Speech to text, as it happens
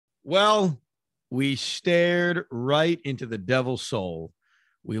Well, we stared right into the devil's soul.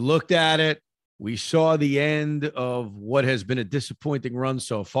 We looked at it. We saw the end of what has been a disappointing run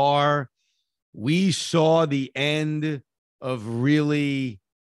so far. We saw the end of really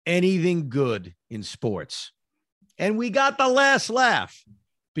anything good in sports. And we got the last laugh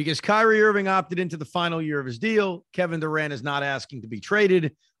because Kyrie Irving opted into the final year of his deal. Kevin Durant is not asking to be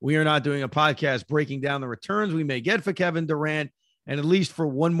traded. We are not doing a podcast breaking down the returns we may get for Kevin Durant. And at least for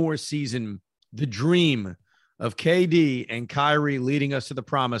one more season, the dream of KD and Kyrie leading us to the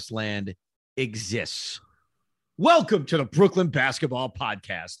promised land exists. Welcome to the Brooklyn Basketball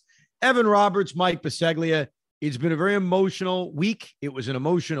Podcast. Evan Roberts, Mike Biseglia. It's been a very emotional week. It was an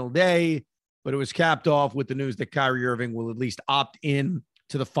emotional day, but it was capped off with the news that Kyrie Irving will at least opt in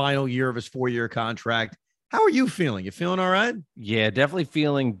to the final year of his 4-year contract. How are you feeling? You feeling all right? Yeah, definitely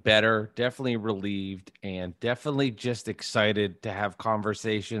feeling better, definitely relieved, and definitely just excited to have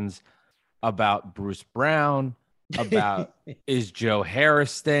conversations about Bruce Brown, about is Joe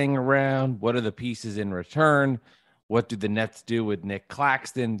Harris staying around? What are the pieces in return? What do the Nets do with Nick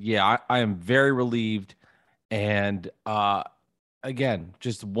Claxton? Yeah, I am very relieved. And again,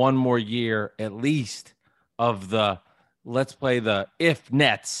 just one more year at least of the let's play the if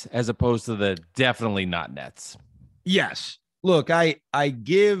Nets as opposed to the definitely not Nets. Yes. Look, I don't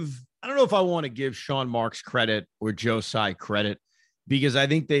know if I want to give Sean Marks credit or Joe Tsai credit because I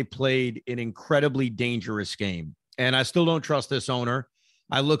think they played an incredibly dangerous game. And I still don't trust this owner.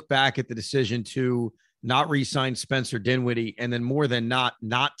 I look back at the decision to not re-sign Spencer Dinwiddie and then more than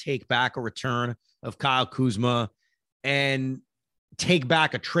not take back a return of Kyle Kuzma and take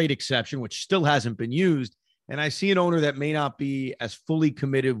back a trade exception, which still hasn't been used. And I see an owner that may not be as fully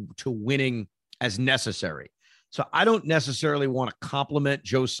committed to winning as necessary. So I don't necessarily want to compliment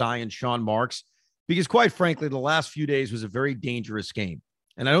Joe Tsai and Sean Marks because, quite frankly, the last few days was a very dangerous game.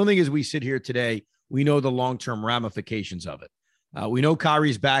 And I don't think as we sit here today, we know the long-term ramifications of it. We know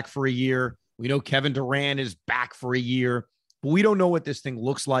Kyrie's back for a year. We know Kevin Durant is back for a year. But we don't know what this thing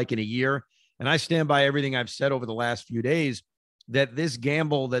looks like in a year. And I stand by everything I've said over the last few days that this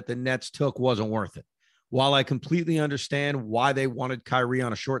gamble that the Nets took wasn't worth it. While I completely understand why they wanted Kyrie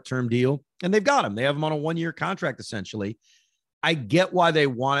on a short-term deal, and they've got him. They have him on a 1-year contract, essentially. I get why they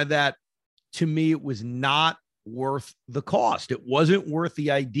wanted that. To me, it was not worth the cost. It wasn't worth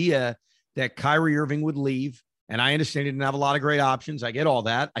the idea that Kyrie Irving would leave. And I understand he didn't have a lot of great options. I get all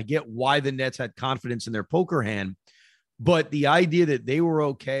that. I get why the Nets had confidence in their poker hand. But the idea that they were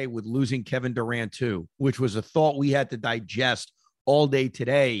okay with losing Kevin Durant too, which was a thought we had to digest all day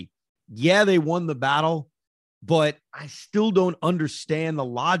today. Yeah, they won the battle, but I still don't understand the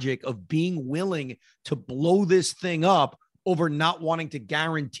logic of being willing to blow this thing up over not wanting to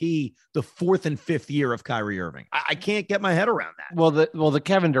guarantee the 4th and 5th year of Kyrie Irving. I can't get my head around that. Well, the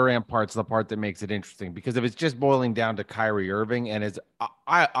Kevin Durant part's the part that makes it interesting because if it's just boiling down to Kyrie Irving, and it's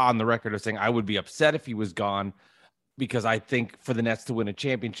I on the record of saying I would be upset if he was gone because I think for the Nets to win a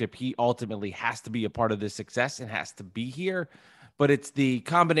championship, he ultimately has to be a part of this success and has to be here. But it's the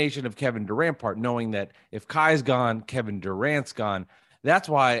combination of Kevin Durant part, knowing that if Kai's gone, Kevin Durant's gone. That's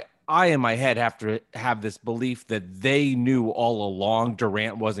why I, in my head, have to have this belief that they knew all along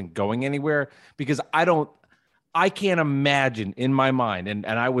Durant wasn't going anywhere because I can't imagine in my mind, and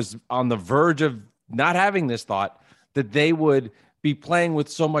I was on the verge of not having this thought, that they would be playing with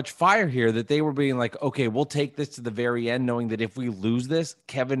so much fire here that they were being like, okay, we'll take this to the very end, knowing that if we lose this,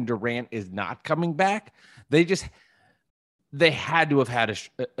 Kevin Durant is not coming back. They had to have had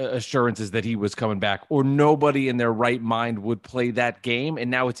assurances that he was coming back, or nobody in their right mind would play that game. And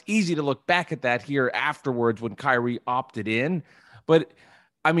now it's easy to look back at that here afterwards when Kyrie opted in. But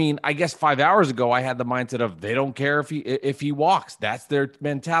I mean, I guess 5 hours ago, I had the mindset of they don't care if he walks. That's their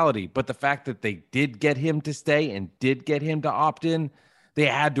mentality. But the fact that they did get him to stay and did get him to opt in, they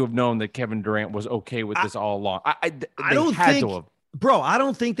had to have known that Kevin Durant was okay with this all along. I don't think, bro, I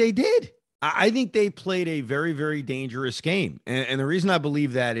don't think they did. I think they played a very, very dangerous game. And the reason I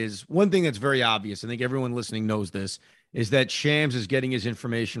believe that is one thing that's very obvious. I think everyone listening knows this is that Shams is getting his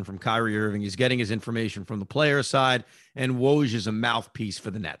information from Kyrie Irving. He's getting his information from the player side, and Woj is a mouthpiece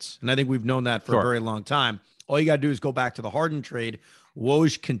for the Nets. And I think we've known that for a very long time. All you got to do is go back to the Harden trade.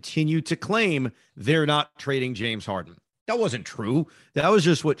 Woj continued to claim they're not trading James Harden. That wasn't true. That was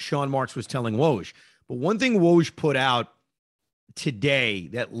just what Sean Marks was telling Woj. But one thing Woj put out today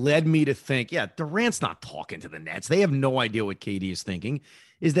that led me to think, yeah, Durant's not talking to the Nets. They have no idea what KD is thinking,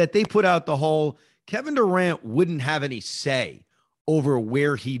 is that they put out the whole Kevin Durant wouldn't have any say over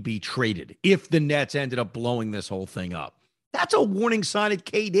where he'd be traded if the Nets ended up blowing this whole thing up. That's a warning sign at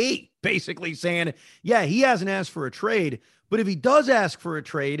KD, basically saying, yeah, he hasn't asked for a trade, but if he does ask for a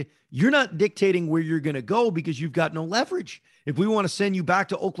trade, you're not dictating where you're going to go because you've got no leverage. If we want to send you back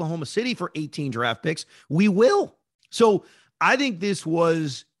to Oklahoma City for 18 draft picks, we will. So I think this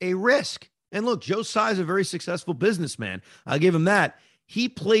was a risk. And look, Joe Tsai is a very successful businessman. I'll give him that. He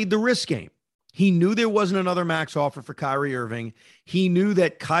played the risk game. He knew there wasn't another max offer for Kyrie Irving. He knew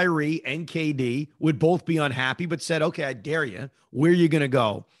that Kyrie and KD would both be unhappy, but said, okay, I dare you. Where are you going to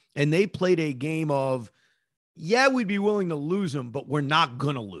go? And they played a game of, yeah, we'd be willing to lose them, but we're not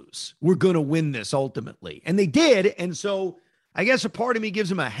going to lose. We're going to win this ultimately. And they did. And so I guess a part of me gives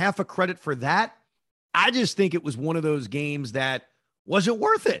him a half a credit for that. I just think it was one of those games that wasn't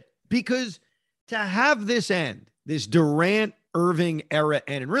worth it, because to have this end, this Durant Irving era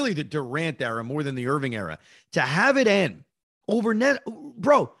end, and really the Durant era more than the Irving era, to have it end over net,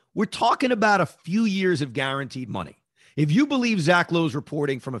 bro, we're talking about a few years of guaranteed money. If you believe Zach Lowe's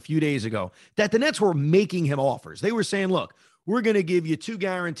reporting from a few days ago that the Nets were making him offers, they were saying, look, we're going to give you 2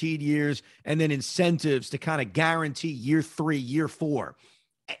 guaranteed years and then incentives to kind of guarantee year 3, year 4.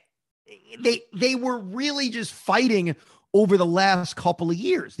 They were really just fighting over the last couple of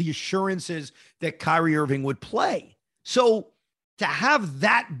years, the assurances that Kyrie Irving would play. So to have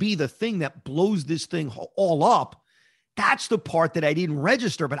that be the thing that blows this thing all up, that's the part that I didn't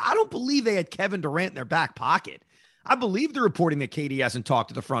register. But I don't believe they had Kevin Durant in their back pocket. I believe the reporting that KD hasn't talked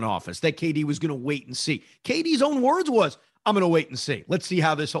to the front office, that KD was going to wait and see. KD's own words was, I'm going to wait and see. Let's see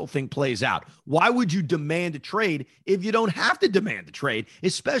how this whole thing plays out. Why would you demand a trade if you don't have to demand a trade,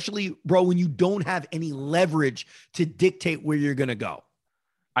 especially, bro, when you don't have any leverage to dictate where you're going to go?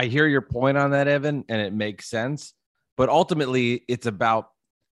 I hear your point on that, Evan, and it makes sense. But ultimately, it's about,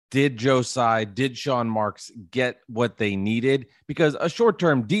 did Joe Tsai, did Sean Marks get what they needed? Because a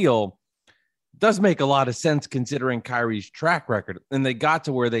short-term deal does make a lot of sense considering Kyrie's track record, and they got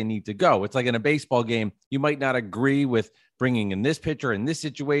to where they need to go. It's like in a baseball game, you might not agree with bringing in this pitcher in this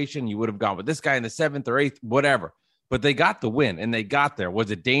situation. You would have gone with this guy in the 7th or 8th, whatever. But they got the win, and they got there.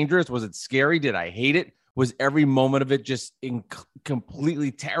 Was it dangerous? Was it scary? Did I hate it? Was every moment of it just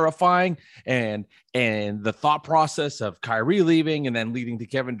completely terrifying? And the thought process of Kyrie leaving and then leading to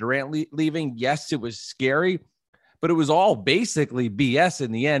Kevin Durant leaving, yes, it was scary, but it was all basically BS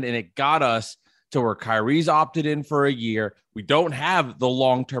in the end, and it got us to where Kyrie's opted in for a year. We don't have the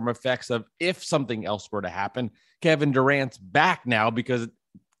long-term effects of if something else were to happen. Kevin Durant's back now because,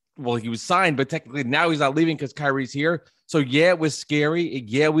 well, he was signed, but technically now he's not leaving because Kyrie's here. So, yeah, it was scary.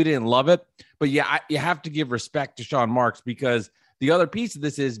 Yeah, we didn't love it. But, yeah, you have to give respect to Sean Marks, because the other piece of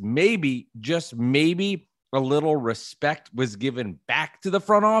this is maybe, just maybe, a little respect was given back to the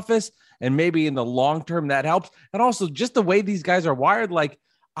front office. And maybe in the long term that helps. And also just the way these guys are wired, like,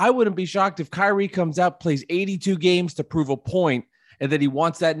 I wouldn't be shocked if Kyrie comes out, plays 82 games to prove a point, and that he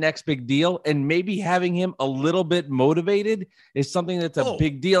wants that next big deal. And maybe having him a little bit motivated is something that's a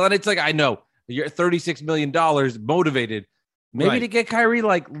big deal. And it's like, I know you're $36 million motivated, maybe to get Kyrie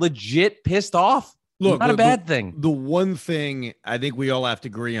like legit pissed off. Look, not a bad thing. The one thing I think we all have to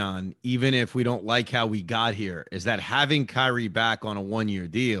agree on, even if we don't like how we got here, is that having Kyrie back on a 1-year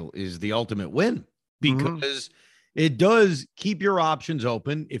deal is the ultimate win, because it does keep your options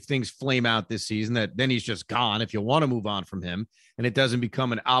open. If things flame out this season, that then he's just gone. If you want to move on from him, and it doesn't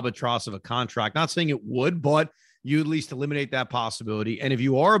become an albatross of a contract, not saying it would, but you at least eliminate that possibility. And if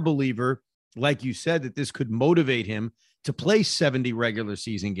you are a believer, like you said, that this could motivate him to play 70 regular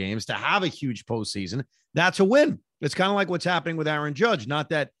season games, to have a huge postseason, that's a win. It's kind of like what's happening with Aaron Judge. Not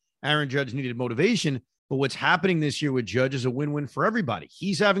that Aaron Judge needed motivation, but what's happening this year with Judge is a win-win for everybody.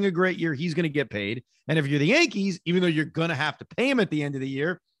 He's having a great year. He's going to get paid. And if you're the Yankees, even though you're going to have to pay him at the end of the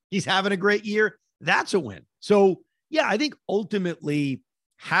year, he's having a great year. That's a win. So, yeah, I think ultimately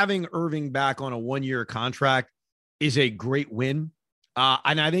having Irving back on a 1-year contract is a great win.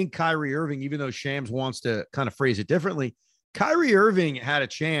 And I think Kyrie Irving, even though Shams wants to kind of phrase it differently, Kyrie Irving had a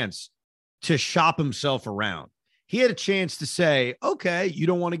chance to shop himself around. He had a chance to say, okay, you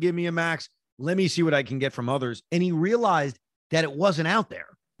don't want to give me a max. Let me see what I can get from others. And he realized that it wasn't out there.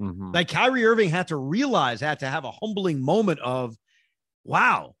 Like Kyrie Irving had to have a humbling moment of,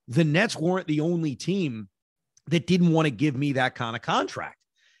 wow, the Nets weren't the only team that didn't want to give me that kind of contract.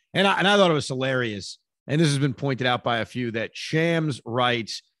 And I thought it was hilarious. And this has been pointed out by a few, that Shams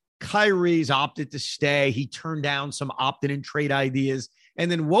writes, Kyrie's opted to stay. He turned down some opt-in and trade ideas. And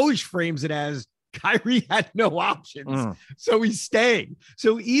then Woj frames it as Kyrie had no options. So he's staying.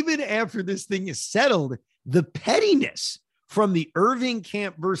 So even after this thing is settled, the pettiness from the Irving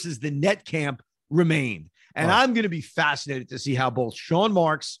camp versus the Net camp remained. And I'm going to be fascinated to see how both Sean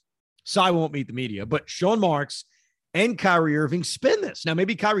Marks, Tsai won't meet the media, but Sean Marks and Kyrie Irving spin this. Now,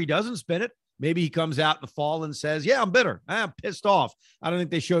 maybe Kyrie doesn't spin it. Maybe he comes out in the fall and says, yeah, I'm bitter. I'm pissed off. I don't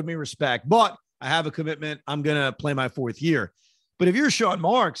think they showed me respect, but I have a commitment. I'm going to play my 4th year. But if you're Sean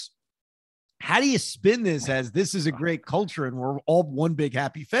Marks, how do you spin this as this is a great culture and we're all one big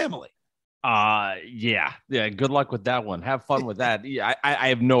happy family? Yeah. Good luck with that one. Have fun with that. Yeah, I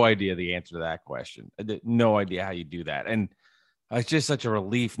have no idea the answer to that question. No idea how you do that. And it's just such a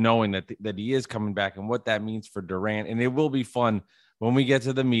relief knowing that he is coming back and what that means for Durant. And it will be fun when we get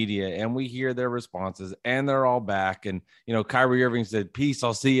to the media and we hear their responses and they're all back. And, Kyrie Irving said, peace,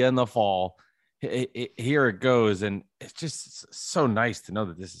 I'll see you in the fall. Here it goes. And it's just so nice to know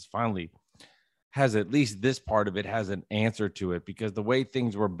that this is finally has, at least this part of it has an answer to it, because the way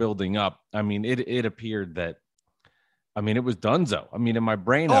things were building up, I mean, it appeared that, it was donezo. In my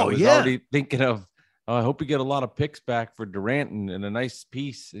brain, I was already thinking of, I hope we get a lot of picks back for Durant and a nice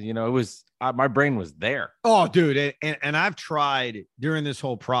piece. It was, my brain was there. Oh, dude. And I've tried during this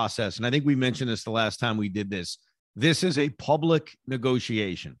whole process, and I think we mentioned this the last time we did this. This is a public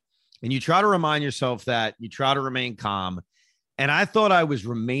negotiation. And you try to remind yourself that, you try to remain calm. And I thought I was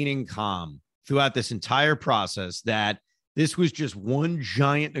remaining calm throughout this entire process, that this was just one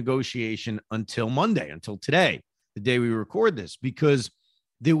giant negotiation until Monday, until today, the day we record this, because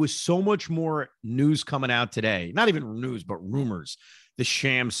there was so much more news coming out today. Not even news, but rumors. The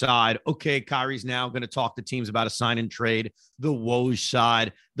Sham side. Okay, Kyrie's now going to talk to teams about a sign and trade. The Woj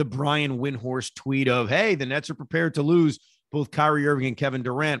side. The Brian Windhorst tweet of, hey, the Nets are prepared to lose both Kyrie Irving and Kevin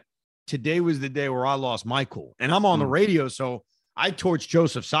Durant. Today was the day where I lost my cool. And I'm on the radio, so I torched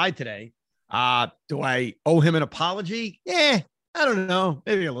Joseph's side today. Do I owe him an apology? I don't know.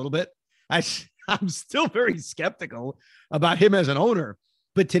 Maybe a little bit. I'm still very skeptical about him as an owner.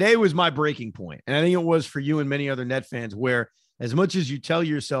 But today was my breaking point. And I think it was for you and many other Net fans, where as much as you tell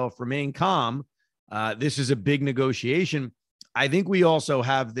yourself, remain calm, this is a big negotiation. I think we also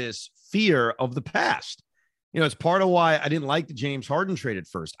have this fear of the past. It's part of why I didn't like the James Harden trade at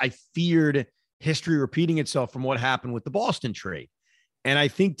first. I feared history repeating itself from what happened with the Boston trade. And I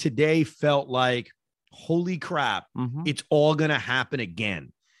think today felt like, holy crap, it's all going to happen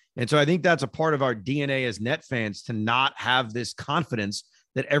again. And so I think that's a part of our DNA as Net fans, to not have this confidence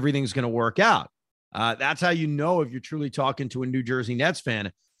that everything's going to work out. That's how you know if you're truly talking to a New Jersey Nets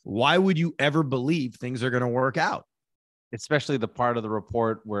fan. Why would you ever believe things are going to work out? Especially the part of the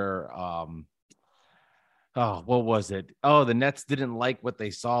report where, what was it? Oh, the Nets didn't like what they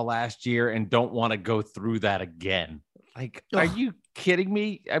saw last year and don't want to go through that again. Like, are you kidding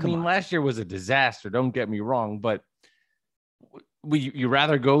me? Last year was a disaster. Don't get me wrong, but you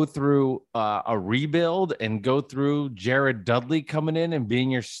rather go through a rebuild and go through Jared Dudley coming in and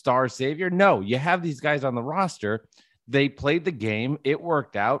being your star savior? No, you have these guys on the roster. They played the game. It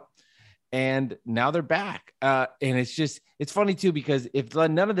worked out. And now they're back. And it's funny too, because if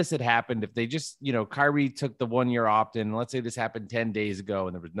none of this had happened, if they just, Kyrie took the 1-year opt-in, let's say this happened 10 days ago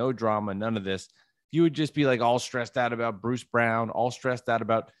and there was no drama, none of this, you would just be like all stressed out about Bruce Brown, all stressed out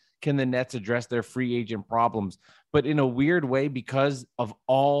about, can the Nets address their free agent problems? But in a weird way, because of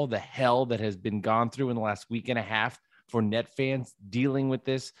all the hell that has been gone through in the last week and a half for Net fans dealing with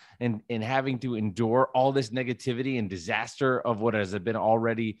this and having to endure all this negativity and disaster of what has been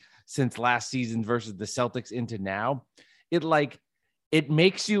already since last season versus the Celtics into now, it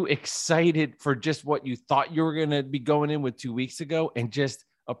makes you excited for just what you thought you were going to be going in with 2 weeks ago, and just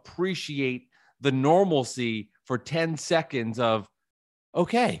appreciate the normalcy for 10 seconds of,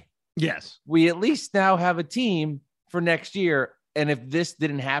 okay, yes, we at least now have a team for next year. And if this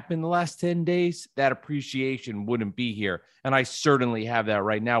didn't happen the last 10 days, that appreciation wouldn't be here. And I certainly have that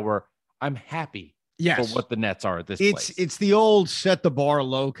right now, where I'm happy for what the Nets are at this place. It's the old set the bar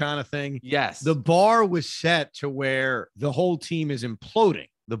low kind of thing. Yes. The bar was set to where the whole team is imploding.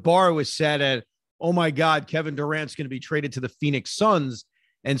 The bar was set at, oh my God, Kevin Durant's going to be traded to the Phoenix Suns.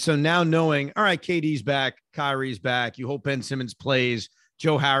 And so now knowing, all right, KD's back, Kyrie's back. You hope Ben Simmons plays.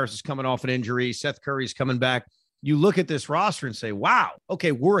 Joe Harris is coming off an injury. Seth Curry's coming back. You look at this roster and say, wow,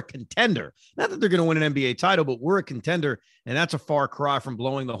 okay, we're a contender. Not that they're going to win an NBA title, but we're a contender. And that's a far cry from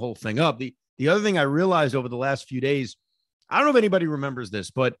blowing the whole thing up. The other thing I realized over the last few days, I don't know if anybody remembers this,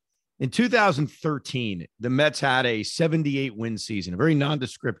 but in 2013, the Mets had a 78 win season, a very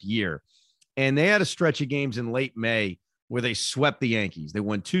nondescript year. And they had a stretch of games in late May where they swept the Yankees. They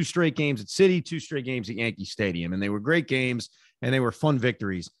won 2 straight games at Citi, 2 straight games at Yankee Stadium. And they were great games and they were fun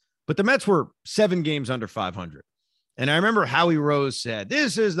victories. But the Mets were 7 games under 500. And I remember Howie Rose said,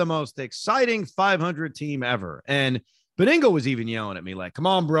 this is the most exciting 500 team ever. And Beningo was even yelling at me like, come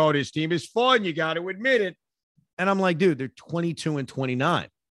on, bro, this team is fun. You got to admit it. And I'm like, dude, they're 22 and 29.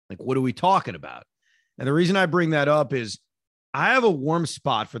 Like, what are we talking about? And the reason I bring that up is I have a warm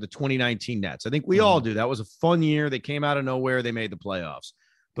spot for the 2019 Nets. I think we all do. That was a fun year. They came out of nowhere. They made the playoffs.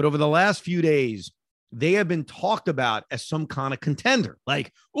 But over the last few days, they have been talked about as some kind of contender.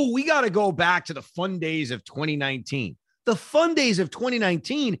 Like, oh, we got to go back to the fun days of 2019. The fun days of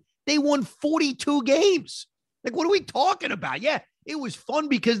 2019, they won 42 games. Like, what are we talking about? Yeah, it was fun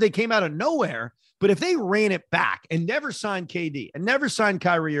because they came out of nowhere. But if they ran it back and never signed KD and never signed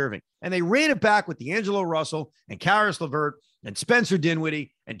Kyrie Irving, and they ran it back with D'Angelo Russell and Karis LeVert and Spencer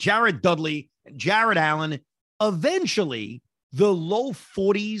Dinwiddie and Jared Dudley and Jared Allen, eventually the low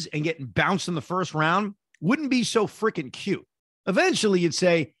 40s and getting bounced in the first round wouldn't be so freaking cute. Eventually you'd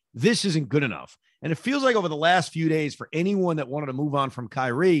say, this isn't good enough. And it feels like over the last few days for anyone that wanted to move on from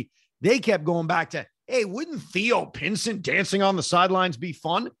Kyrie, they kept going back to, hey, wouldn't Theo Pinson dancing on the sidelines be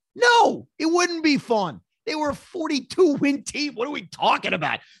fun? No, it wouldn't be fun. They were a 42-win team. What are we talking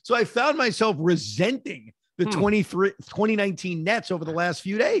about? So I found myself resenting the 2019 Nets over the last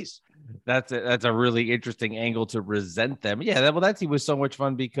few days. That's a really interesting angle to resent them. Yeah, that team was so much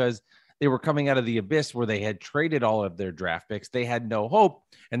fun because they were coming out of the abyss where they had traded all of their draft picks. They had no hope.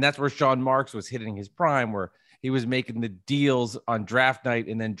 And that's where Sean Marks was hitting his prime, where he was making the deals on draft night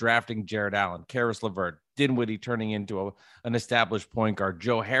and then drafting Jared Allen, Karis LeVert, Dinwiddie turning into an established point guard,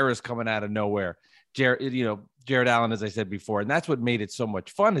 Joe Harris coming out of nowhere, Jared Allen, as I said before. And that's what made it so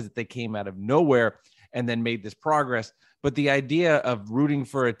much fun, is that they came out of nowhere and then made this progress. But the idea of rooting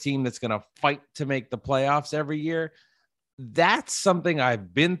for a team that's going to fight to make the playoffs every year, that's something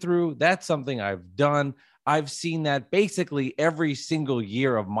I've been through. That's something I've done. I've seen that basically every single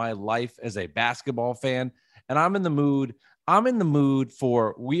year of my life as a basketball fan. And I'm in the mood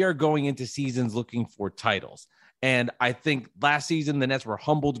for, we are going into seasons looking for titles. And I think last season, the Nets were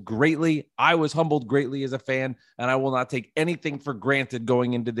humbled greatly. I was humbled greatly as a fan, and I will not take anything for granted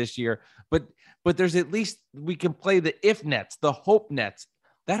going into this year. But there's at least, we can play the if Nets, the hope Nets.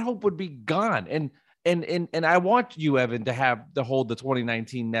 That hope would be gone. And I want you, Evan, to hold the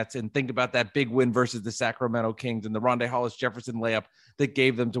 2019 Nets and think about that big win versus the Sacramento Kings and the Rondae Hollis-Jefferson layup that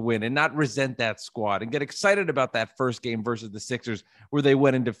gave them to win, and not resent that squad, and get excited about that first game versus the Sixers where they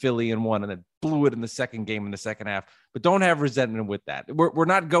went into Philly and won and then blew it in the second game in the second half. But don't have resentment with that. We're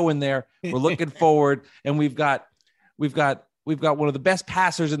not going there. We're looking forward, and we've got one of the best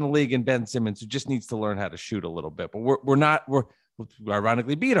passers in the league in Ben Simmons, who just needs to learn how to shoot a little bit. But we're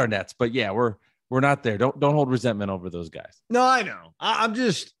ironically beat our Nets, but yeah, we're not there. Don't hold resentment over those guys. No, I know.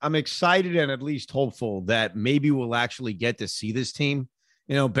 I'm excited and at least hopeful that maybe we'll actually get to see this team.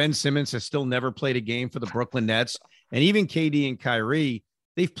 You know, Ben Simmons has still never played a game for the Brooklyn Nets, and even KD and Kyrie,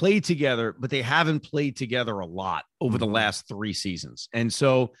 they've played together, but they haven't played together a lot over the last 3 seasons. And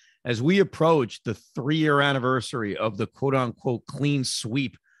so as we approach the 3-year anniversary of the quote unquote clean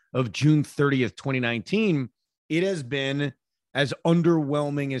sweep of June 30th, 2019, it has been as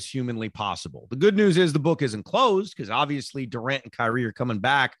underwhelming as humanly possible. The good news is the book isn't closed, because obviously Durant and Kyrie are coming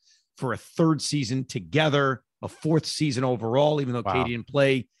back for a 3rd season together, a 4th season overall, even though KD didn't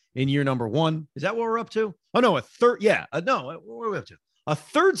play in year number 1. Is that what we're up to? Oh, no, a 3rd. Yeah. No, what are we up to? A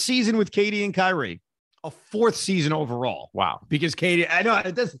 3rd season with KD and Kyrie, a 4th season overall. Wow. Because KD, I know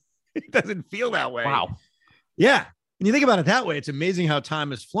it doesn't feel that way. Wow. Yeah. When you think about it that way, it's amazing how time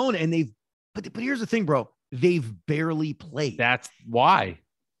has flown, and but here's the thing, bro. They've barely played. That's why.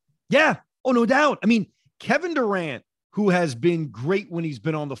 Yeah. Oh, no doubt. I mean, Kevin Durant, who has been great when he's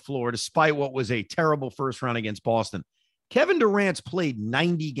been on the floor, despite what was a terrible first round against Boston. Kevin Durant's played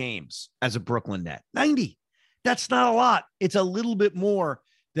 90 games as a Brooklyn Net. 90. That's not a lot. It's a little bit more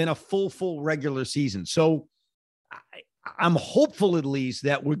than a full regular season. So I'm hopeful at least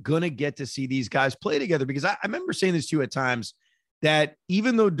that we're going to get to see these guys play together, because I remember saying this to you at times, that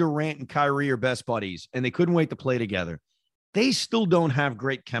even though Durant and Kyrie are best buddies and they couldn't wait to play together, they still don't have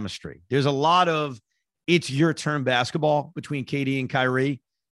great chemistry. There's a lot of it's your turn basketball between KD and Kyrie.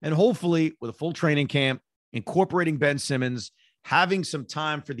 And hopefully with a full training camp, incorporating Ben Simmons, having some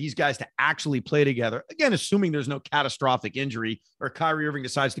time for these guys to actually play together. Again, assuming there's no catastrophic injury or Kyrie Irving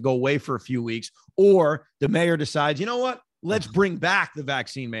decides to go away for a few weeks, or the mayor decides, you know what, let's bring back the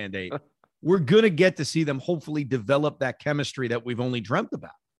vaccine mandate. We're going to get to see them hopefully develop that chemistry that we've only dreamt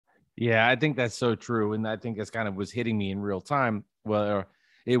about. Yeah, I think that's so true. And I think that's kind of was hitting me in real time. Well,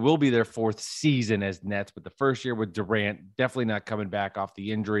 it will be their 4th season as Nets, but the first year with Durant, definitely not coming back off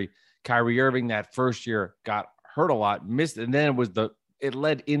the injury. Kyrie Irving, that first year got hurt a lot, missed, and then it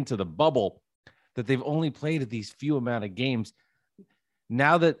led into the bubble that they've only played at these few amount of games.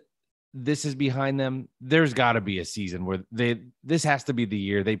 Now that this is behind them, there's got to be a season where this has to be the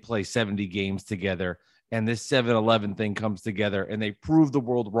year they play 70 games together and this 7-11 thing comes together and they prove the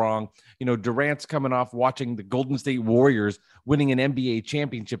world wrong. You know, Durant's coming off watching the Golden State Warriors winning an NBA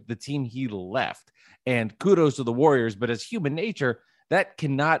championship, the team he left. And kudos to the Warriors, but as human nature, that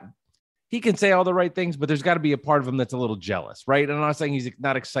cannot, he can say all the right things, but there's got to be a part of him that's a little jealous, right? And I'm not saying he's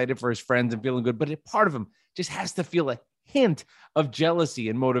not excited for his friends and feeling good, but a part of him just has to feel a hint of jealousy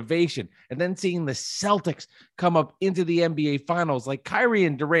and motivation. And then seeing the Celtics come up into the NBA finals, like Kyrie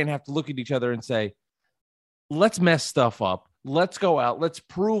and Durant have to look at each other and say, let's mess stuff up. Let's go out. Let's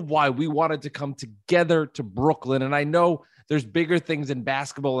prove why we wanted to come together to Brooklyn. And I know there's bigger things in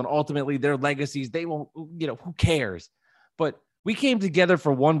basketball and ultimately their legacies. They won't, you know, who cares? But we came together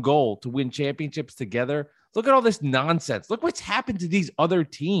for one goal, to win championships together. Look at all this nonsense. Look what's happened to these other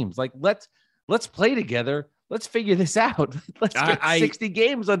teams. Like, let's play together. Let's figure this out. Let's get 60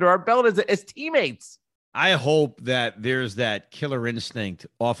 games under our belt as teammates. I hope that there's that killer instinct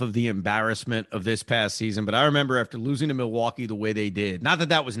off of the embarrassment of this past season. But I remember after losing to Milwaukee the way they did, not that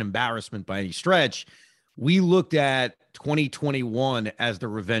that was an embarrassment by any stretch, we looked at 2021 as the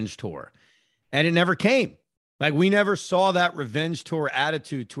revenge tour, and it never came. Like, we never saw that revenge tour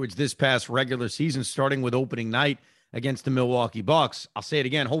attitude towards this past regular season, starting with opening night against the Milwaukee Bucks. I'll say it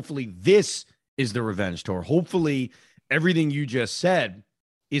again. Hopefully this is the revenge tour. Hopefully everything you just said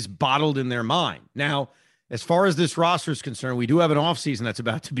is bottled in their mind. Now, as far as this roster is concerned, we do have an offseason that's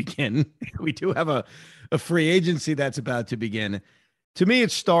about to begin. We do have a free agency that's about to begin. To me,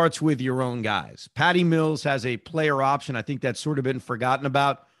 it starts with your own guys. Patty Mills has a player option. I think that's sort of been forgotten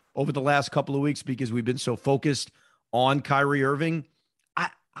about over the last couple of weeks because we've been so focused on Kyrie Irving.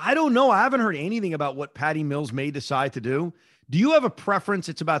 I don't know. I haven't heard anything about what Patty Mills may decide to do. Do you have a preference?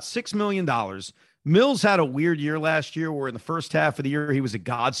 It's about $6 million. Mills had a weird year last year where in the first half of the year, he was a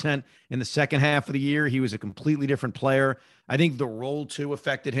godsend. In the second half of the year, he was a completely different player. I think the role, too,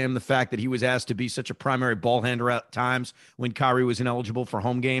 affected him. The fact that he was asked to be such a primary ball handler at times when Kyrie was ineligible for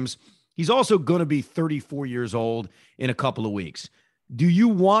home games. He's also going to be 34 years old in a couple of weeks. Do you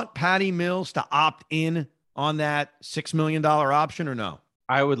want Patty Mills to opt in on that $6 million option or no?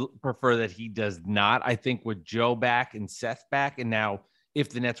 I would prefer that he does not. I think with Joe back and Seth back, and now if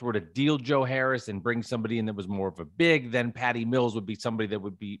the Nets were to deal Joe Harris and bring somebody in that was more of a big, then Patty Mills would be somebody that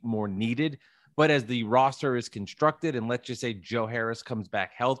would be more needed. But as the roster is constructed, and let's just say Joe Harris comes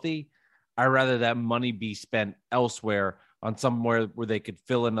back healthy, I'd rather that money be spent elsewhere on somewhere where they could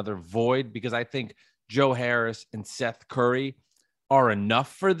fill another void, because I think Joe Harris and Seth Curry are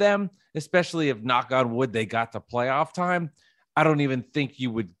enough for them, especially if, knock on wood, they got to playoff time. I don't even think you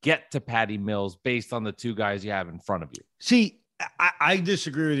would get to Patty Mills based on the two guys you have in front of you. See, I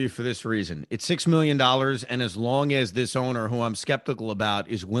disagree with you for this reason. It's $6 million, and as long as this owner, who I'm skeptical about,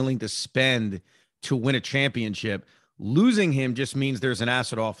 is willing to spend to win a championship, losing him just means there's an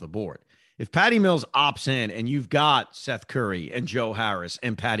asset off the board. If Patty Mills opts in and you've got Seth Curry and Joe Harris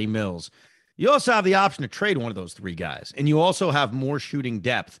and Patty Mills, you also have the option to trade one of those three guys, and you also have more shooting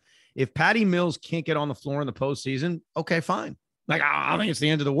depth. If Patty Mills can't get on the floor in the postseason, okay, fine. Like, I don't think it's the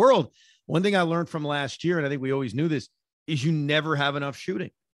end of the world. One thing I learned from last year, and I think we always knew this, is you never have enough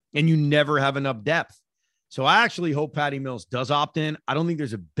shooting and you never have enough depth. So I actually hope Patty Mills does opt in. I don't think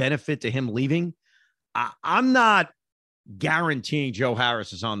there's a benefit to him leaving. I'm not guaranteeing Joe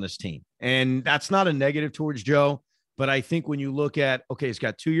Harris is on this team, and that's not a negative towards Joe. But I think when you look at, okay, he's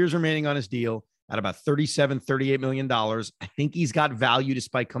got 2 years remaining on his deal at about $38 million. I think he's got value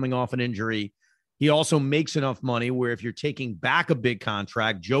despite coming off an injury. He also makes enough money where if you're taking back a big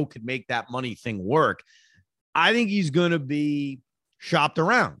contract, Joe could make that money thing work. I think he's going to be shopped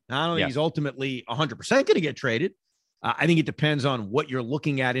around. I don't think he's ultimately 100% going to get traded. I think it depends on what you're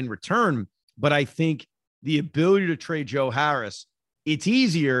looking at in return. But I think the ability to trade Joe Harris, it's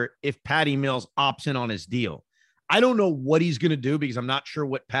easier if Patty Mills opts in on his deal. I don't know what he's going to do because I'm not sure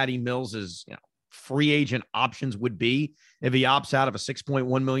what Patty Mills's free agent options would be if he opts out of a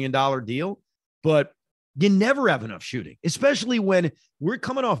 $6.1 million deal. But you never have enough shooting, especially when we're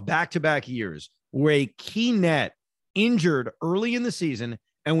coming off back-to-back years where a key net injured early in the season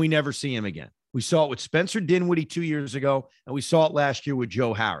and we never see him again. We saw it with Spencer Dinwiddie 2 years ago, and we saw it last year with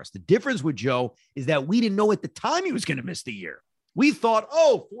Joe Harris. The difference with Joe is that we didn't know at the time he was going to miss the year. We thought,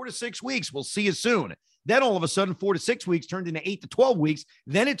 4 to 6 weeks, we'll see you soon. Then all of a sudden, 4 to 6 weeks turned into 8 to 12 weeks.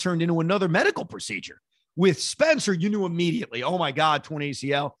 Then it turned into another medical procedure. With Spencer, you knew immediately, oh my God, torn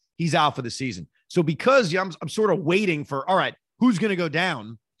ACL, he's out for the season. So because I'm sort of waiting for, all right, who's going to go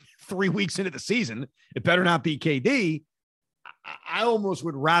down 3 weeks into the season? It better not be KD. I almost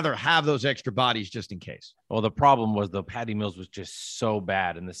would rather have those extra bodies just in case. Well, the problem was the Patty Mills was just so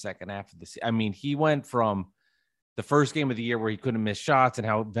bad in the second half of the season. I mean, he went from the first game of the year where he couldn't miss shots and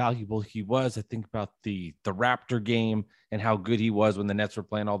how valuable he was. I think about the Raptor game and how good he was when the Nets were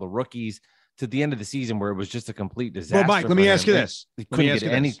playing all the rookies, to the end of the season where it was just a complete disaster. Well, Mike, let me ask you this. He couldn't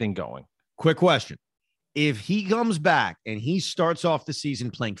get anything going. Quick question. If he comes back and he starts off the season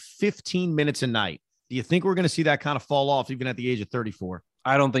playing 15 minutes a night, do you think we're going to see that kind of fall off even at the age of 34?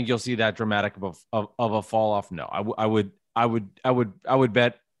 I don't think you'll see that dramatic of a fall off. No, I would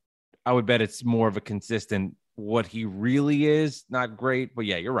bet it's more of a consistent what he really is. Not great, but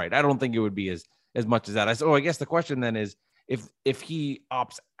yeah, you're right. I don't think it would be as much as that. I guess the question then is if he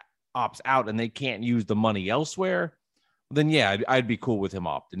opts out and they can't use the money elsewhere, then yeah, I'd be cool with him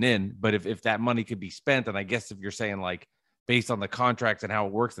opting in. But if that money could be spent, and I guess if you're saying like based on the contracts and how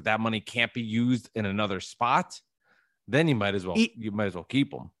it works, that money can't be used in another spot, then you might as well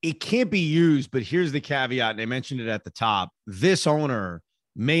keep him. It can't be used, but here's the caveat, and I mentioned it at the top. This owner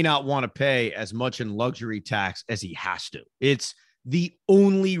may not want to pay as much in luxury tax as he has to. It's the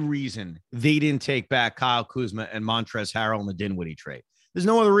only reason they didn't take back Kyle Kuzma and Montrezl Harrell in the Dinwiddie trade. There's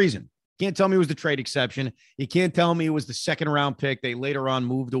no other reason. Can't tell me it was the trade exception. You can't tell me it was the second round pick they later on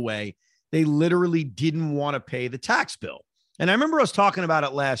moved away. They literally didn't want to pay the tax bill. And I remember us talking about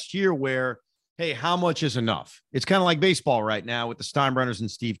it last year where, hey, how much is enough? It's kind of like baseball right now with the Steinbrenners and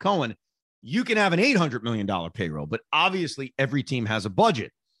Steve Cohen. You can have an $800 million payroll, but obviously every team has a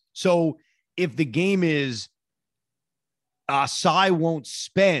budget. So if the game is Cy won't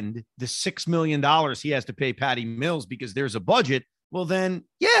spend the $6 million he has to pay Patty Mills because there's a budget, well, then,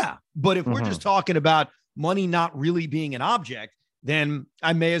 yeah. But if we're just talking about money not really being an object, then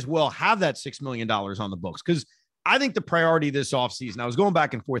I may as well have that $6 million on the books. Because I think the priority this offseason, I was going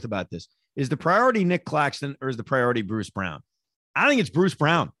back and forth about this, is the priority Nick Claxton or is the priority Bruce Brown? I think it's Bruce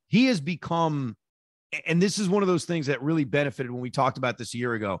Brown. He has become, and this is one of those things that really benefited when we talked about this a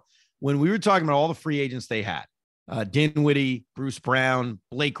year ago, when we were talking about all the free agents they had, Dinwiddie, Bruce Brown,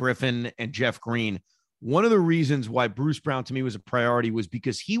 Blake Griffin, and Jeff Green. One of the reasons why Bruce Brown to me was a priority was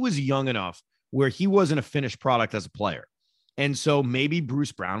because he was young enough where he wasn't a finished product as a player. And so maybe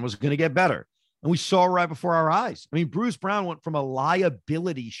Bruce Brown was going to get better. And we saw right before our eyes. I mean, Bruce Brown went from a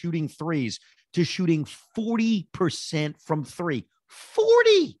liability shooting threes to shooting 40% from three.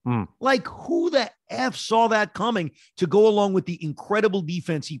 40. Like, who the F saw that coming to go along with the incredible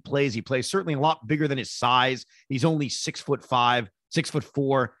defense he plays? He plays certainly a lot bigger than his size. He's only 6'5",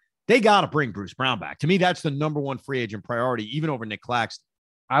 6'4". They got to bring Bruce Brown back. To me, that's the number one free agent priority, even over Nick Claxton.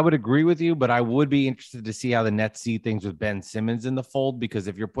 I would agree with you, but I would be interested to see how the Nets see things with Ben Simmons in the fold, because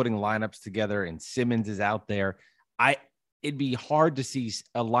if you're putting lineups together and Simmons is out there, it'd be hard to see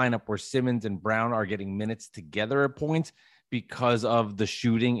a lineup where Simmons and Brown are getting minutes together at points because of the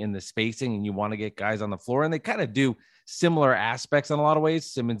shooting and the spacing, and you want to get guys on the floor, and they kind of do similar aspects in a lot of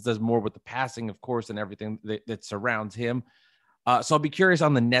ways. Simmons does more with the passing, of course, and everything that surrounds him. So I'll be curious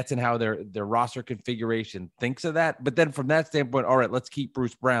on the Nets and how their roster configuration thinks of that. But then from that standpoint, all right, let's keep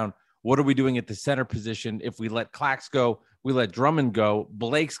Bruce Brown. What are we doing at the center position? If we let Clax go, we let Drummond go,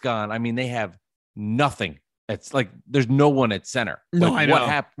 Blake's gone. I mean, they have nothing. It's like there's no one at center. No, like, I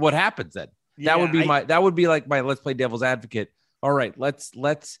know. What happens then? Yeah, that would be like my let's play devil's advocate. All right, let's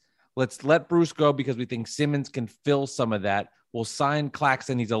let Bruce go because we think Simmons can fill some of that. We'll sign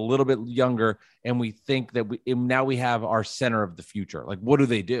Claxton. He's a little bit younger, and we think that now we have our center of the future. Like, what do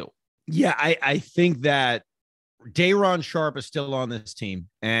they do? Yeah, I think that Day'Ron Sharpe is still on this team,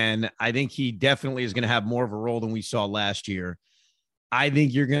 and I think he definitely is going to have more of a role than we saw last year. I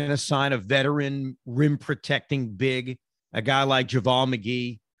think you're going to sign a veteran rim protecting big, a guy like JaVale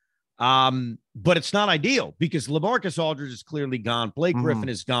McGee. But it's not ideal because LaMarcus Aldridge is clearly gone. Blake Griffin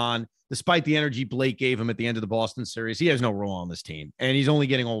is gone. Despite the energy Blake gave him at the end of the Boston series, he has no role on this team, and he's only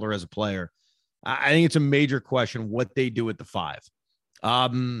getting older as a player. I think it's a major question what they do at the five. I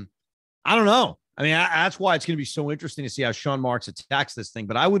don't know. I mean, that's why it's going to be so interesting to see how Sean Marks attacks this thing.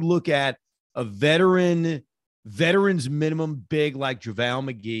 But I would look at a veteran's minimum big like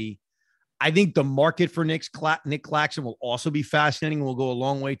JaVale McGee. I think the market for Nick Claxton will also be fascinating and will go a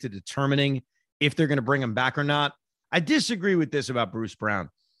long way to determining if they're going to bring him back or not. I disagree with this about Bruce Brown.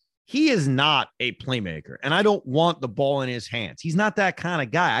 He is not a playmaker, and I don't want the ball in his hands. He's not that kind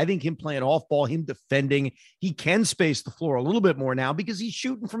of guy. I think him playing off ball, him defending, he can space the floor a little bit more now because he's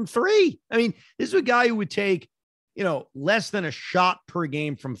shooting from three. I mean, this is a guy who would take, less than a shot per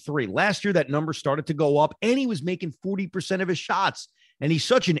game from three. Last year, that number started to go up, and he was making 40% of his shots. And he's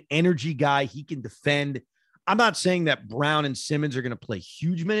such an energy guy. He can defend. I'm not saying that Brown and Simmons are going to play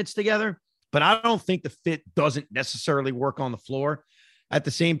huge minutes together, but I don't think the fit doesn't necessarily work on the floor at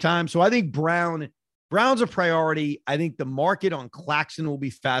the same time. So I think Brown Brown's a priority. I think the market on Claxton will be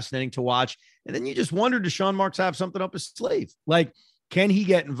fascinating to watch. And then you just wonder, does Sean Marks have something up his sleeve? Like, can he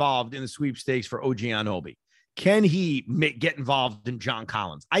get involved in the sweepstakes for OG Anunoby? Can he get involved in John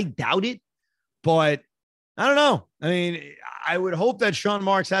Collins? I doubt it, but I don't know. I mean, I would hope that Sean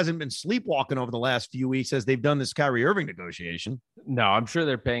Marks hasn't been sleepwalking over the last few weeks as they've done this Kyrie Irving negotiation. No, I'm sure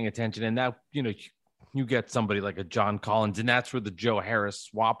they're paying attention. And that, you get somebody like a John Collins, and that's where the Joe Harris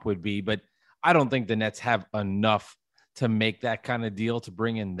swap would be. But I don't think the Nets have enough to make that kind of deal to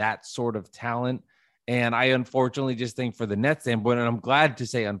bring in that sort of talent. And I unfortunately just think for the Nets standpoint, and I'm glad to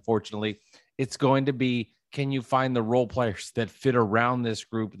say unfortunately, it's going to be, can you find the role players that fit around this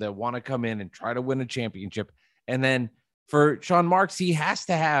group that want to come in and try to win a championship? And then for Sean Marks, he has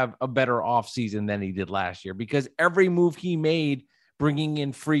to have a better offseason than he did last year, because every move he made bringing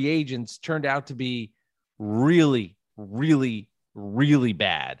in free agents turned out to be really, really, really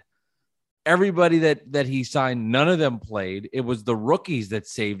bad. Everybody that he signed, none of them played. It was the rookies that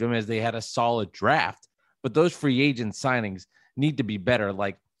saved him, as they had a solid draft. But those free agent signings need to be better.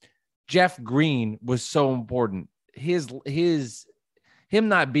 Like Jeff Green was so important. Him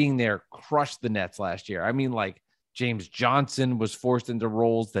not being there crushed the Nets last year. I mean, like James Johnson was forced into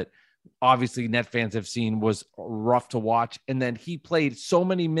roles that obviously Net fans have seen was rough to watch. And then he played so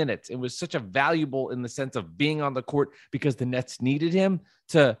many minutes. It was such a valuable in the sense of being on the court because the Nets needed him,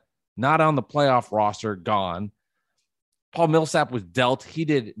 to not on the playoff roster, gone. Paul Millsap was dealt. He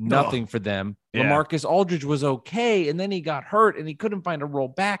did nothing for them. Yeah. LaMarcus Aldridge was okay, and then he got hurt, and he couldn't find a role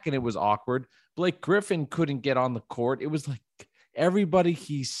back, and it was awkward. Blake Griffin couldn't get on the court. It was like everybody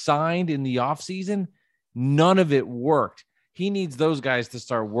he signed in the offseason, none of it worked. He needs those guys to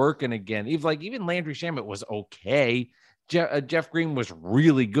start working again. Even Landry Shamet was okay. Jeff Green was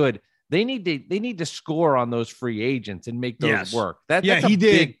really good. They need to score on those free agents and make those work. That's a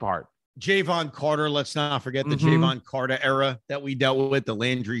big part. Javon Carter, let's not forget the Javon Carter era that we dealt with, the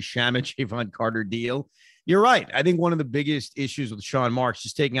Landry Shamet, Javon Carter deal. You're right. I think one of the biggest issues with Sean Marks,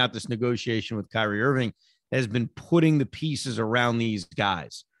 just taking out this negotiation with Kyrie Irving, has been putting the pieces around these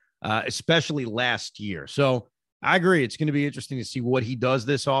guys, especially last year. So I agree. It's going to be interesting to see what he does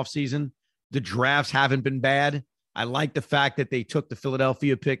this offseason. The drafts haven't been bad. I like the fact that they took the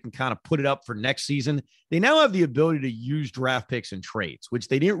Philadelphia pick and kind of put it up for next season. They now have the ability to use draft picks and trades, which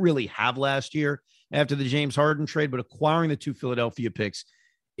they didn't really have last year after the James Harden trade, but acquiring the 2 Philadelphia picks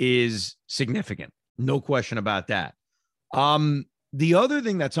is significant. No question about that. The other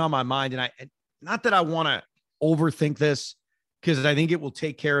thing that's on my mind, and not that I want to overthink this, because I think it will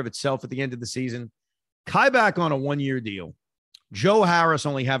take care of itself at the end of the season. Kai back on a 1-year deal. Joe Harris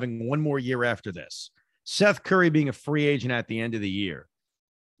only having 1 more year after this. Seth Curry being a free agent at the end of the year.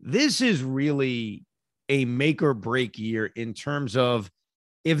 This is really a make or break year in terms of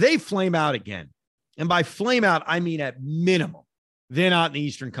if they flame out again, and by flame out, I mean at minimum, they're not in the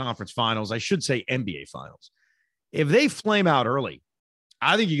Eastern Conference Finals. I should say NBA Finals. If they flame out early,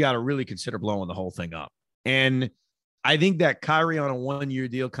 I think you got to really consider blowing the whole thing up. And I think that Kyrie on a 1-year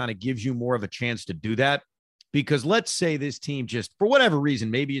deal kind of gives you more of a chance to do that, because let's say this team just, for whatever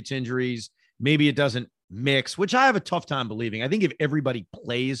reason, maybe it's injuries, maybe it doesn't mix, which I have a tough time believing. I think if everybody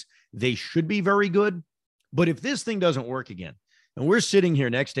plays, they should be very good. But if this thing doesn't work again, and we're sitting here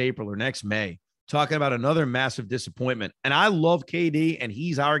next April or next May talking about another massive disappointment, and I love KD and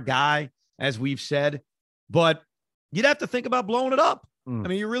he's our guy, as we've said, but you'd have to think about blowing it up. I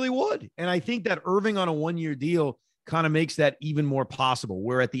mean, you really would. And I think that Irving on a 1-year deal kind of makes that even more possible,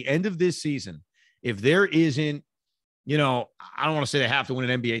 where at the end of this season, if there isn't, I don't want to say they have to win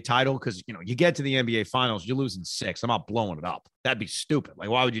an NBA title, because, you get to the NBA Finals, you're losing 6. I'm not blowing it up. That'd be stupid. Like,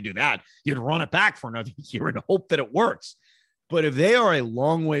 why would you do that? You'd run it back for another year and hope that it works. But if they are a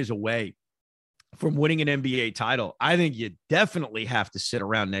long ways away from winning an NBA title, I think you definitely have to sit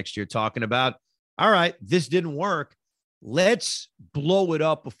around next year talking about, all right, this didn't work. Let's blow it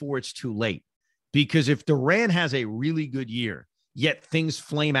up before it's too late. Because if Durant has a really good year, yet things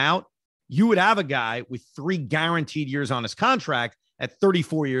flame out, you would have a guy with 3 guaranteed years on his contract at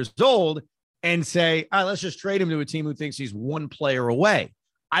 34 years old and say, all right, let's just trade him to a team who thinks he's 1 player away.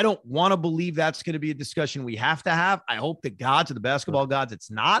 I don't want to believe that's going to be a discussion we have to have. I hope the basketball gods,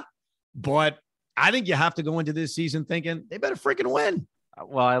 it's not. But I think you have to go into this season thinking they better freaking win.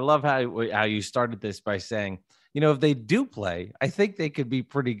 Well, I love how you started this by saying, if they do play, I think they could be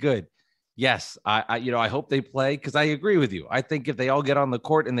pretty good. Yes, I hope they play, because I agree with you. I think if they all get on the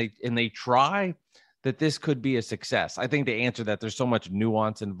court and they try, that this could be a success. I think to answer that, there's so much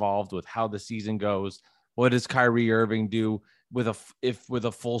nuance involved with how the season goes. What does Kyrie Irving do with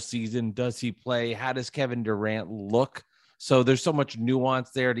a full season? Does he play? How does Kevin Durant look? So there's so much nuance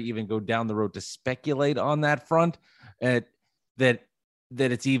there to even go down the road to speculate on that front, that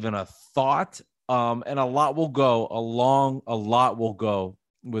it's even a thought. And a lot will go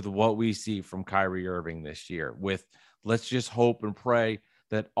with what we see from Kyrie Irving this year. With, let's just hope and pray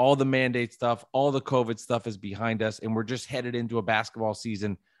that all the mandate stuff, all the COVID stuff is behind us, and we're just headed into a basketball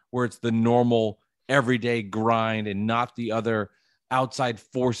season where it's the normal everyday grind and not the other outside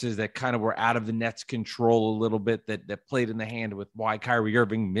forces that kind of were out of the Nets' control a little bit, that played in the hand with why Kyrie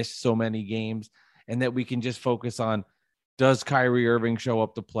Irving missed so many games, and that we can just focus on, does Kyrie Irving show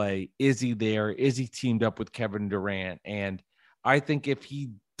up to play? Is he there? Is he teamed up with Kevin Durant? And I think if he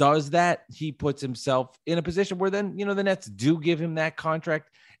does that, he puts himself in a position where then, the Nets do give him that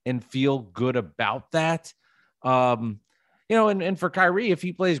contract and feel good about that. And for Kyrie, if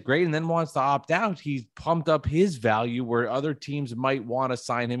he plays great and then wants to opt out, he's pumped up his value where other teams might want to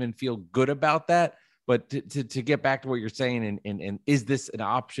sign him and feel good about that. But to get back to what you're saying, and is this an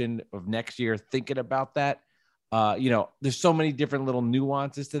option of next year, thinking about that? There's so many different little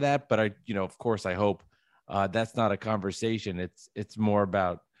nuances to that, but of course, I hope that's not a conversation. It's more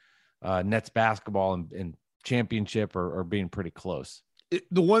about Nets basketball and championship or being pretty close.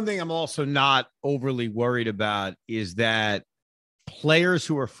 The one thing I'm also not overly worried about is that players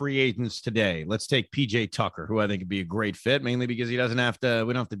who are free agents today, let's take PJ Tucker, who I think would be a great fit, mainly because we don't have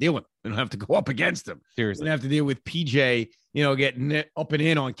to deal with him. We don't have to go up against him. Seriously. We don't have to deal with PJ, getting up and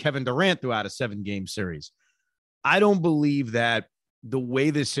in on Kevin Durant throughout a 7-game series. I don't believe that the way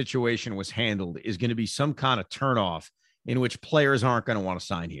this situation was handled is going to be some kind of turnoff in which players aren't going to want to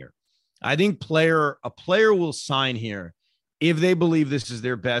sign here. I think a player will sign here if they believe this is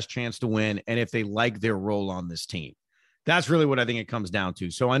their best chance to win and if they like their role on this team. That's really what I think it comes down to.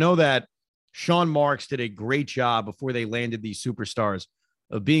 So I know that Sean Marks did a great job before they landed these superstars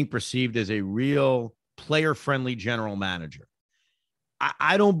of being perceived as a real player-friendly general manager.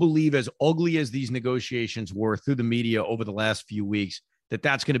 I don't believe, as ugly as these negotiations were through the media over the last few weeks, that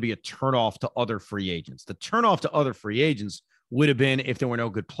that's going to be a turnoff to other free agents. The turnoff to other free agents would have been if there were no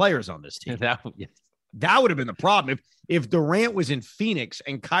good players on this team. That would have been the problem. If Durant was in Phoenix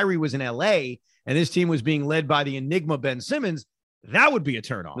and Kyrie was in LA and this team was being led by the enigma Ben Simmons, that would be a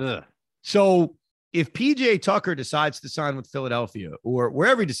turnoff. Ugh. So if PJ Tucker decides to sign with Philadelphia or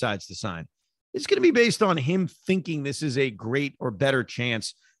wherever he decides to sign, it's going to be based on him thinking this is a great or better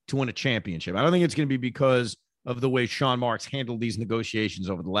chance to win a championship. I don't think it's going to be because of the way Sean Marks handled these negotiations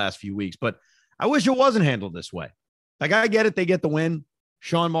over the last few weeks, but I wish it wasn't handled this way. Like, I get it. They get the win.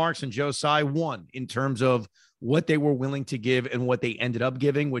 Sean Marks and Joe Tsai won in terms of what they were willing to give and what they ended up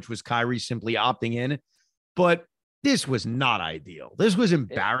giving, which was Kyrie simply opting in. But this was not ideal. This was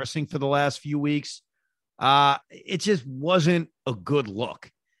embarrassing for the last few weeks. It just wasn't a good look.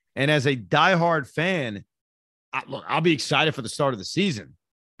 And as a diehard fan, I'll be excited for the start of the season.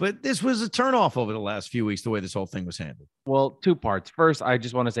 But this was a turnoff over the last few weeks, the way this whole thing was handled. Well, two parts. First, I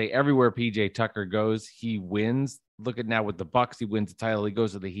just want to say everywhere PJ Tucker goes, he wins. Look at now with the Bucks, he wins the title. He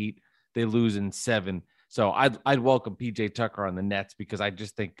goes to the Heat. They lose in 7. So I'd welcome PJ Tucker on the Nets because I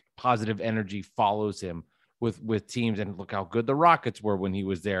just think positive energy follows him with teams. And look how good the Rockets were when he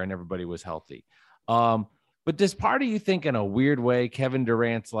was there and everybody was healthy. But does part of you think in a weird way, Kevin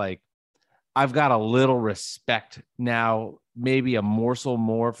Durant's like, I've got a little respect now, maybe a morsel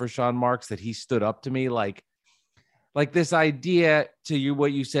more for Sean Marks, that he stood up to me, like this idea to you,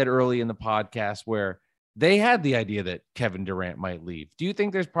 what you said early in the podcast, where they had the idea that Kevin Durant might leave. Do you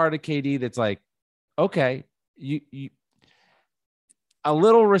think there's part of KD that's like, okay, you a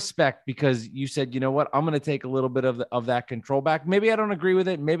little respect because you said, you know what, I'm going to take a little bit of that control back. Maybe I don't agree with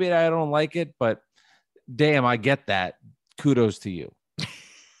it. Maybe I don't like it, but damn, I get that. Kudos to you.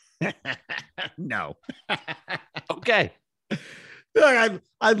 No. Okay. Look,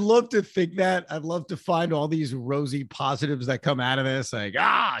 I'd love to think that. I'd love to find all these rosy positives that come out of this. Like,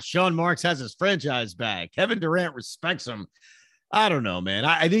 Sean Marks has his franchise back. Kevin Durant respects him. I don't know, man.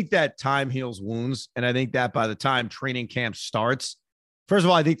 I think that time heals wounds. And I think that by the time training camp starts, first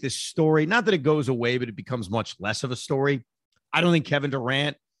of all, I think this story, not that it goes away, but it becomes much less of a story. I don't think Kevin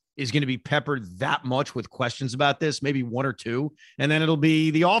Durant is going to be peppered that much with questions about this, maybe 1 or 2, and then it'll be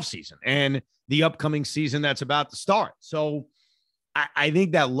the offseason and the upcoming season that's about to start. So I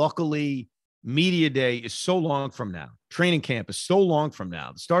think that luckily media day is so long from now. Training camp is so long from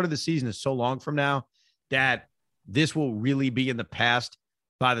now. The start of the season is so long from now that this will really be in the past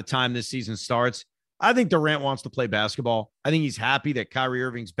by the time this season starts. I think Durant wants to play basketball. I think he's happy that Kyrie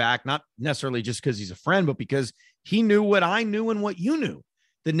Irving's back, not necessarily just because he's a friend, but because he knew what I knew and what you knew.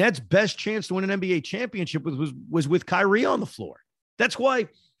 The Nets' best chance to win an NBA championship was with Kyrie on the floor. That's why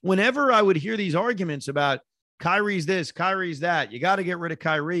whenever I would hear these arguments about Kyrie's this, Kyrie's that. You got to get rid of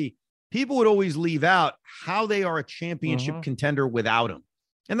Kyrie. People would always leave out how they are a championship contender without him.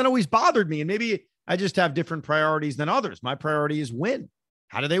 And that always bothered me. And maybe I just have different priorities than others. My priority is win.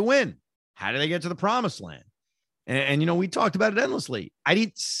 How do they win? How do they get to the promised land? And we talked about it endlessly. I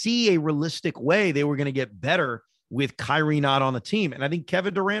didn't see a realistic way they were going to get better with Kyrie not on the team. And I think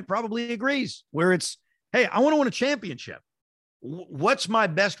Kevin Durant probably agrees, where it's, hey, I want to win a championship. What's my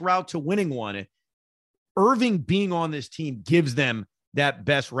best route to winning one? Irving being on this team gives them that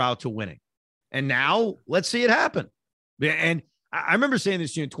best route to winning. And now let's see it happen. And I remember saying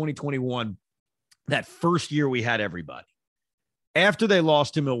this to you in 2021, that first year we had everybody. After they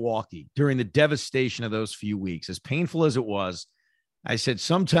lost to Milwaukee, during the devastation of those few weeks, as painful as it was, I said,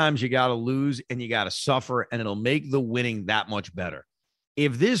 sometimes you got to lose and you got to suffer, and it'll make the winning that much better.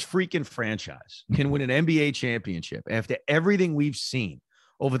 If this freaking franchise can win an NBA championship after everything we've seen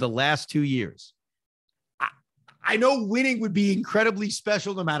over the last 2 years, I know winning would be incredibly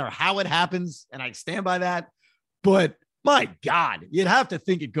special no matter how it happens, and I stand by that. But my God, you'd have to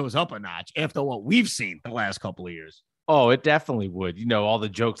think it goes up a notch after what we've seen the last couple of years. Oh, it definitely would. All the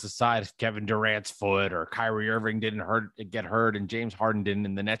jokes aside, if Kevin Durant's foot or Kyrie Irving didn't get hurt and James Harden didn't,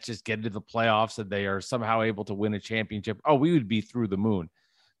 and the Nets just get into the playoffs and they are somehow able to win a championship, we would be through the moon.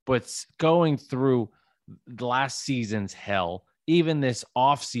 But going through the last season's hell, even this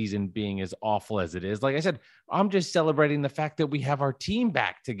offseason being as awful as it is, like I said, I'm just celebrating the fact that we have our team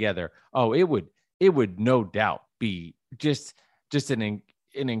back together. Oh, it would no doubt be just an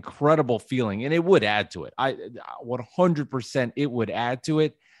incredible feeling, and it would add to it. 100% it would add to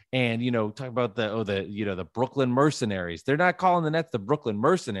it. And talk about the Brooklyn Mercenaries. They're not calling the Nets the Brooklyn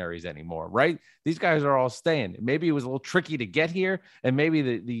Mercenaries anymore, right? These guys are all staying. Maybe it was a little tricky to get here, and maybe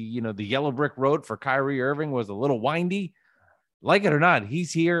the yellow brick road for Kyrie Irving was a little windy. Like it or not,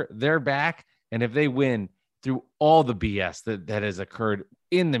 he's here, they're back, and if they win through all the BS that has occurred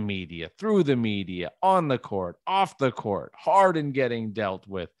in the media, through the media, on the court, off the court, Harden getting dealt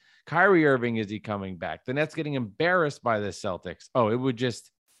with, Kyrie Irving, is he coming back? The Nets getting embarrassed by the Celtics. Oh, it would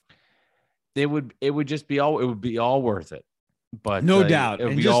be all worth it. But no doubt, it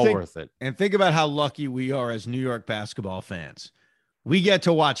would be all worth it. And think about how lucky we are as New York basketball fans. We get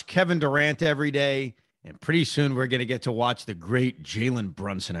to watch Kevin Durant every day, and pretty soon we're going to get to watch the great Jalen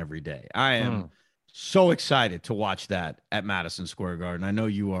Brunson every day. I am so excited to watch that at Madison Square Garden. I know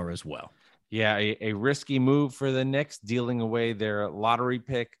you are as well. Yeah, a risky move for the Knicks, dealing away their lottery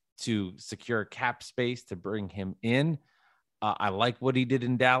pick to secure cap space to bring him in. I like what he did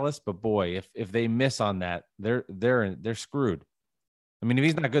in Dallas, but boy, if they miss on that, they're screwed. I mean, if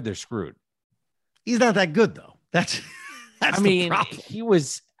he's not good, they're screwed. He's not that good though. That's the problem.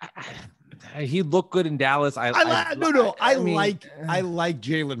 He looked good in Dallas. I like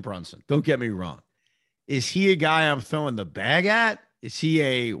Jalen Brunson. Don't get me wrong. Is he a guy I'm throwing the bag at? Is he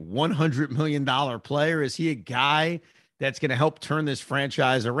a $100 million player? Is he a guy that's going to help turn this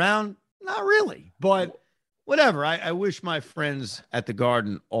franchise around? Not really, but whatever. I wish my friends at the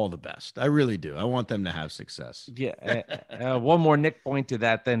Garden all the best. I really do. I want them to have success. Yeah. One more Nick point to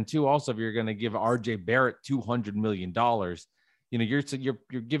that then too. Also, if you're going to give RJ Barrett $200 million,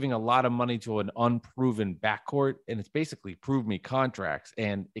 you're giving a lot of money to an unproven backcourt, and it's basically prove me contracts,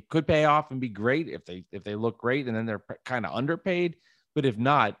 and it could pay off and be great if they look great, and then they're kind of underpaid. But if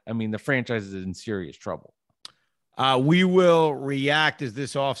not, I mean, the franchise is in serious trouble. We will react as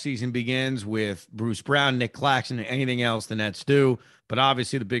this offseason begins with Bruce Brown, Nick Claxton, and anything else the Nets do. But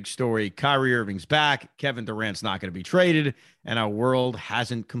obviously the big story, Kyrie Irving's back, Kevin Durant's not going to be traded, and our world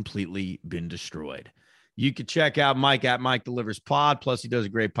hasn't completely been destroyed. You could check out Mike at Mike Delivers Pod. Plus, he does a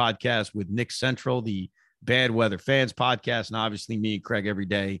great podcast with Nick Central, the Bad Weather Fans podcast, and obviously me and Craig every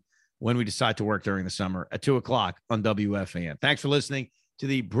day when we decide to work during the summer at 2:00 on WFAN. Thanks for listening to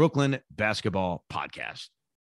the Brooklyn Basketball Podcast.